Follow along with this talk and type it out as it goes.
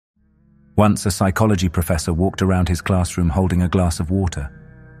Once a psychology professor walked around his classroom holding a glass of water.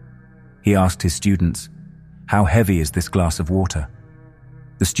 He asked his students, "How heavy is this glass of water?"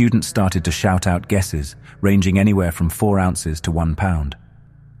 The students started to shout out guesses, ranging anywhere from 4 ounces to 1 pound.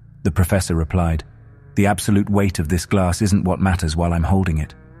 The professor replied, "The absolute weight of this glass isn't what matters while I'm holding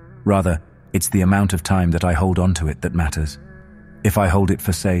it. Rather, it's the amount of time that I hold onto it that matters. If I hold it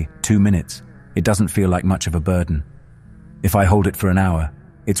for, say, 2 minutes, it doesn't feel like much of a burden. If I hold it for an hour,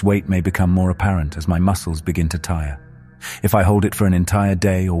 its weight may become more apparent as my muscles begin to tire. If I hold it for an entire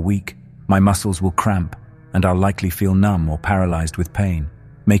day or week, my muscles will cramp, and I'll likely feel numb or paralyzed with pain,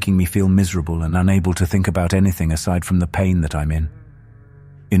 making me feel miserable and unable to think about anything aside from the pain that I'm in.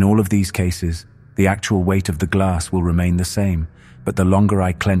 In all of these cases, the actual weight of the glass will remain the same, but the longer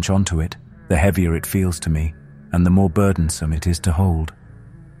I clench onto it, the heavier it feels to me, and the more burdensome it is to hold."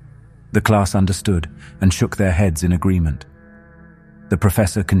 The class understood and shook their heads in agreement. The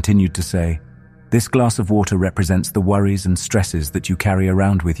professor continued to say, "This glass of water represents the worries and stresses that you carry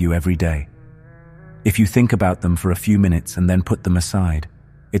around with you every day. If you think about them for a few minutes and then put them aside,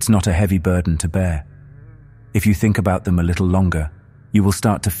 it's not a heavy burden to bear. If you think about them a little longer, you will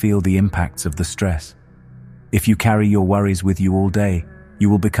start to feel the impacts of the stress. If you carry your worries with you all day, you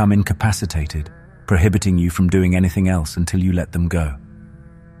will become incapacitated, prohibiting you from doing anything else until you let them go.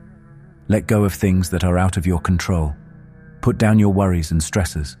 Let go of things that are out of your control. Put down your worries and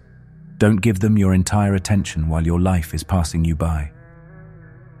stresses. Don't give them your entire attention while your life is passing you by.